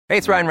Hey,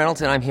 it's Ryan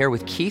Reynolds, and I'm here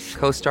with Keith,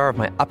 co-star of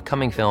my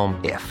upcoming film,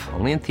 If,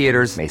 only in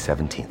theaters May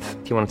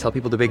 17th. Do you want to tell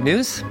people the big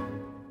news?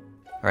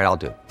 All right, I'll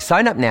do it.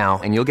 Sign up now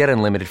and you'll get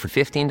unlimited for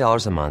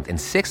 $15 a month and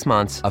 6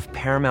 months of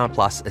Paramount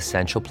Plus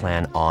Essential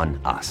Plan on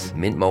us.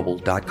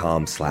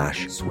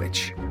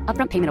 MintMobile.com/switch.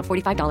 Upfront payment of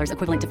 $45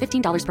 equivalent to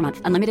 $15 per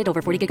month. Unlimited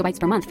over 40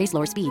 gigabytes per month. Face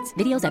lower speeds.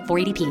 Videos at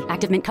 480p.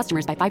 Active Mint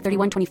customers by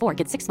 531.24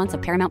 get 6 months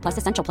of Paramount Plus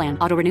Essential Plan.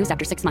 Auto renews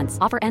after 6 months.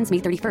 Offer ends May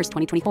 31st,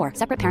 2024.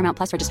 Separate Paramount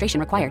Plus registration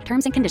required.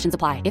 Terms and conditions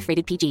apply if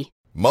rated PG.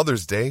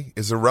 Mother's Day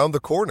is around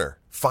the corner.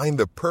 Find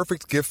the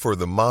perfect gift for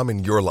the mom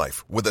in your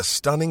life with a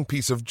stunning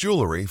piece of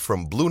jewelry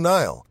from Blue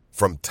Nile.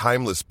 From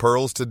timeless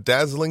pearls to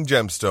dazzling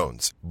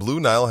gemstones, Blue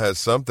Nile has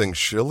something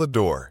she'll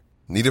adore.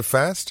 Need it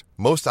fast?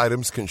 Most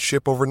items can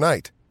ship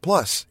overnight.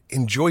 Plus,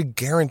 enjoy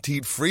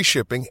guaranteed free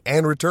shipping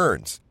and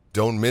returns.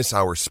 Don't miss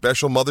our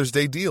special Mother's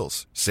Day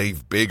deals.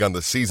 Save big on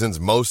the season's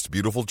most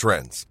beautiful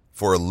trends.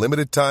 For a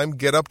limited time,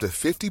 get up to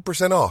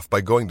 50% off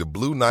by going to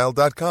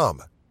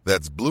BlueNile.com.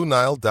 That's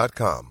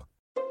BlueNile.com.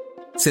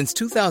 Since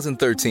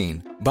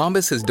 2013,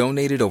 Bombas has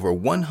donated over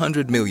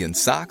 100 million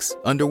socks,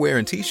 underwear,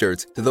 and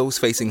T-shirts to those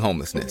facing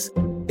homelessness.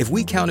 If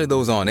we counted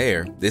those on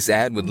air, this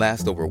ad would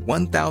last over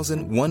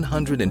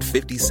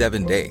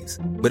 1,157 days.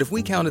 But if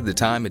we counted the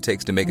time it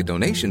takes to make a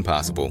donation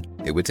possible,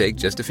 it would take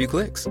just a few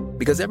clicks.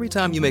 Because every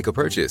time you make a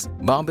purchase,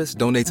 Bombas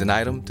donates an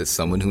item to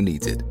someone who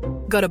needs it.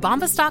 Go to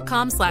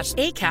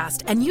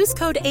bombas.com/ACAST and use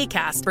code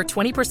ACAST for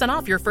 20%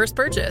 off your first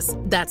purchase.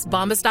 That's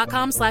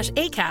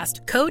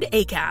bombas.com/ACAST, code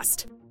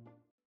ACAST.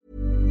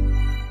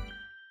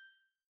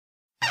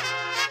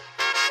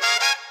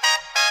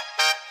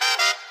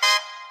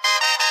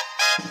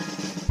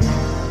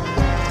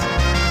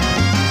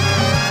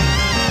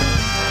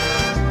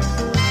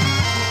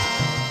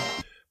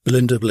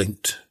 Belinda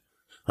blinked,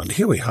 and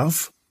here we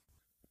have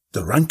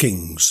the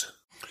rankings.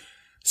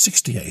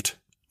 68,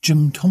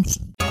 Jim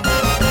Thompson.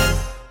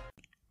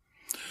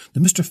 The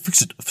Mr.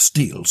 Fix-It of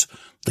Steels,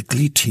 the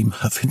Glee team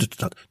have hinted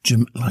that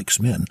Jim likes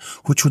men,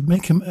 which would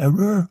make him a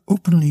rare,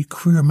 openly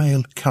queer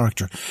male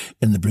character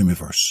in the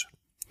Brimmiverse.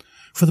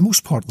 For the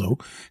most part, though,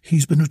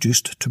 he's been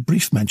reduced to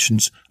brief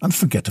mentions and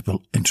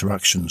forgettable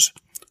interactions,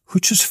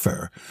 which is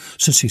fair,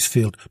 since he's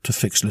failed to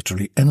fix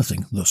literally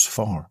anything thus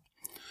far.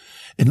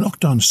 In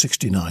Lockdown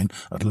 69,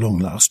 at long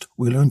last,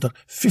 we learned that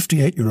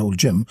 58-year-old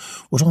Jim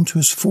was on to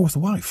his fourth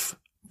wife,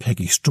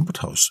 Peggy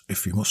Strumpethouse,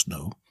 if you must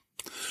know,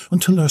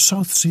 until their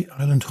South Sea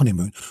Island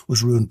honeymoon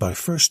was ruined by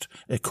first,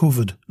 a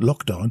COVID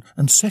lockdown,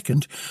 and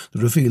second,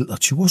 the reveal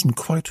that she wasn't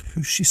quite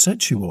who she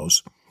said she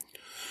was.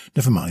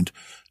 Never mind,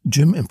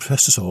 Jim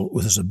impressed us all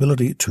with his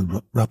ability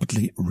to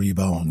rapidly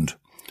rebound.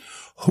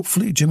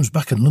 Hopefully Jim's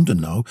back in London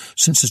now,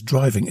 since his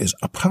driving is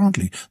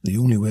apparently the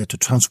only way to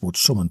transport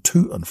someone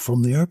to and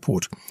from the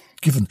airport,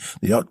 given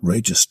the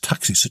outrageous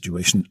taxi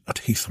situation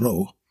at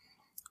Heathrow.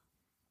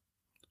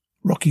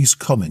 Rocky's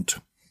comment.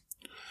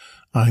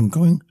 I'm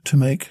going to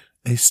make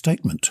a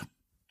statement.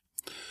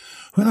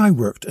 When I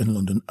worked in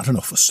London at an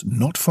office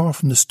not far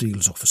from the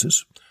Steels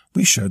offices,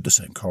 we shared the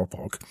same car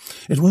park.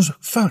 It was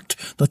fact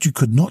that you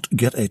could not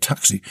get a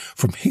taxi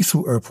from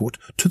Heathrow Airport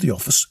to the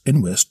office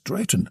in West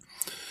Drayton.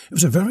 It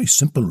was a very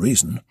simple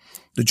reason.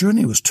 The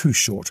journey was too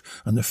short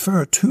and the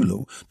fare too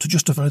low to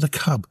justify the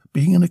cab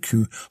being in a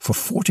queue for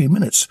 40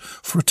 minutes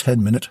for a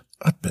 10-minute,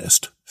 at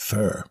best,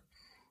 fare.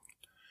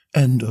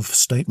 End of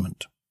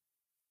statement.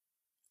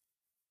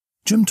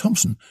 Jim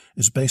Thompson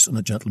is based on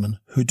a gentleman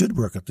who did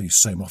work at these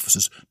same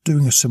offices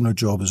doing a similar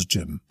job as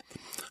Jim.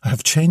 I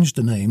have changed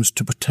the names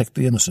to protect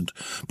the innocent,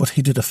 but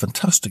he did a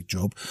fantastic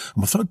job,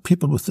 and without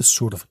people with this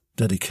sort of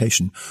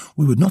dedication,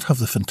 we would not have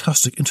the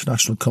fantastic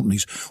international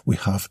companies we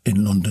have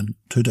in London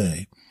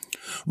today.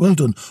 Well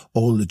done,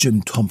 all the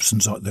Jim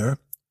Thompsons out there.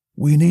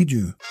 We need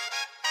you.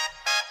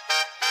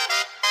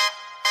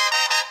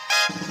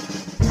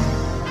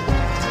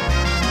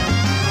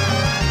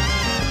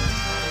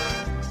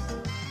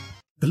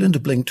 Belinda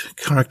Blinked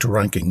Character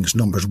Rankings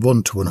numbers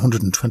 1 to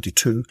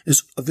 122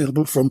 is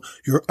available from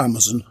your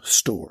Amazon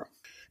store.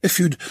 If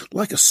you'd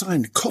like a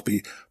signed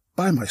copy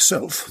by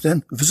myself,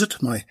 then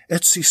visit my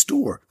Etsy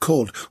store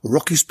called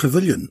Rocky's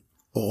Pavilion,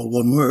 all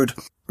one word.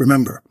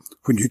 Remember,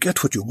 when you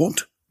get what you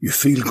want, you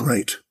feel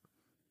great.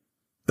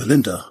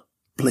 Belinda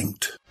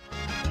Blinked.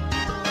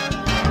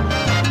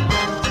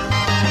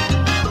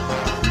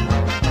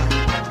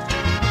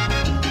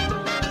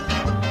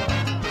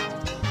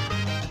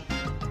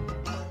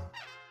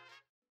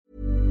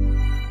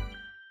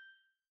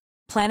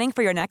 Planning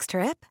for your next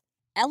trip?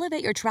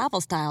 Elevate your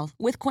travel style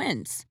with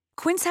Quince.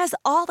 Quince has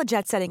all the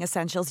jet-setting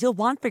essentials you'll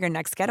want for your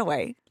next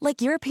getaway, like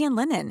European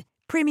linen,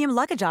 premium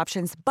luggage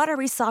options,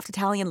 buttery soft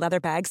Italian leather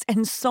bags,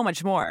 and so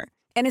much more.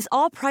 And is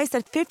all priced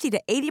at 50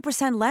 to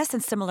 80% less than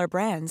similar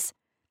brands.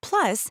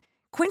 Plus,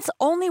 Quince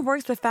only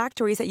works with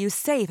factories that use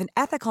safe and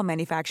ethical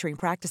manufacturing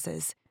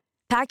practices.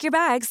 Pack your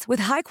bags with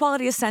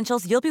high-quality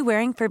essentials you'll be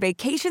wearing for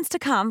vacations to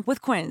come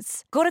with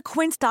Quince. Go to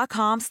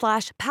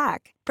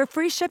quince.com/pack for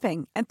free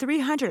shipping and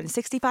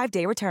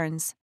 365-day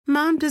returns.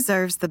 Mom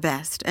deserves the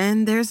best,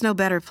 and there's no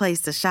better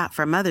place to shop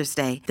for Mother's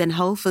Day than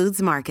Whole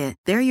Foods Market.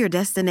 They're your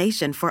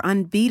destination for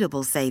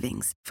unbeatable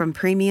savings, from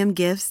premium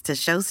gifts to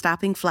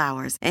show-stopping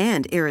flowers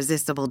and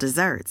irresistible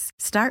desserts.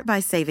 Start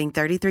by saving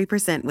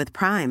 33% with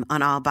Prime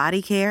on all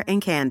body care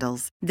and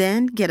candles.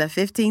 Then get a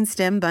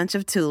 15-stem bunch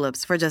of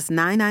tulips for just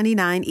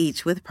 $9.99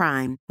 each with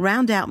Prime.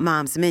 Round out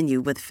Mom's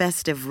menu with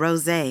festive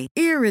rosé,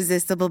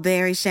 irresistible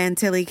berry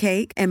chantilly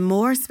cake, and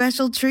more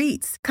special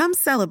treats. Come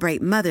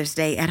celebrate Mother's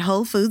Day at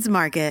Whole Foods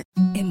Market.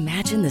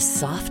 Imagine the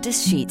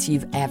softest sheets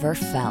you've ever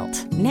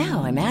felt.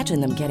 Now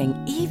imagine them getting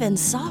even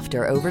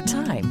softer over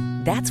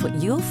time. That's what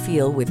you'll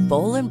feel with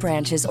Boll &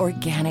 Branch's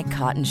organic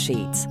cotton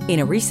sheets. In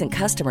a recent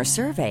customer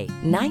survey,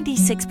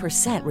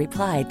 96%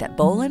 replied that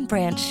Boll &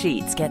 Branch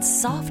sheets get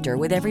softer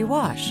with every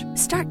wash.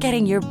 Start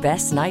getting your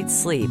best night's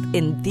sleep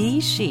in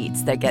these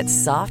sheets that get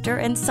softer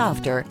and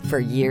softer for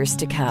years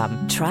to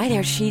come. Try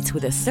their sheets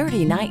with a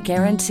 30-night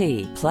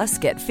guarantee. Plus,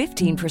 get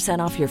 15%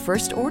 off your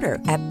first order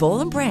at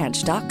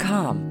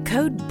bollandbranch.com.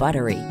 Code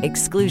BUTTERY.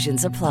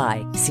 Exclusions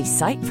apply. See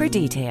site for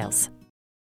details.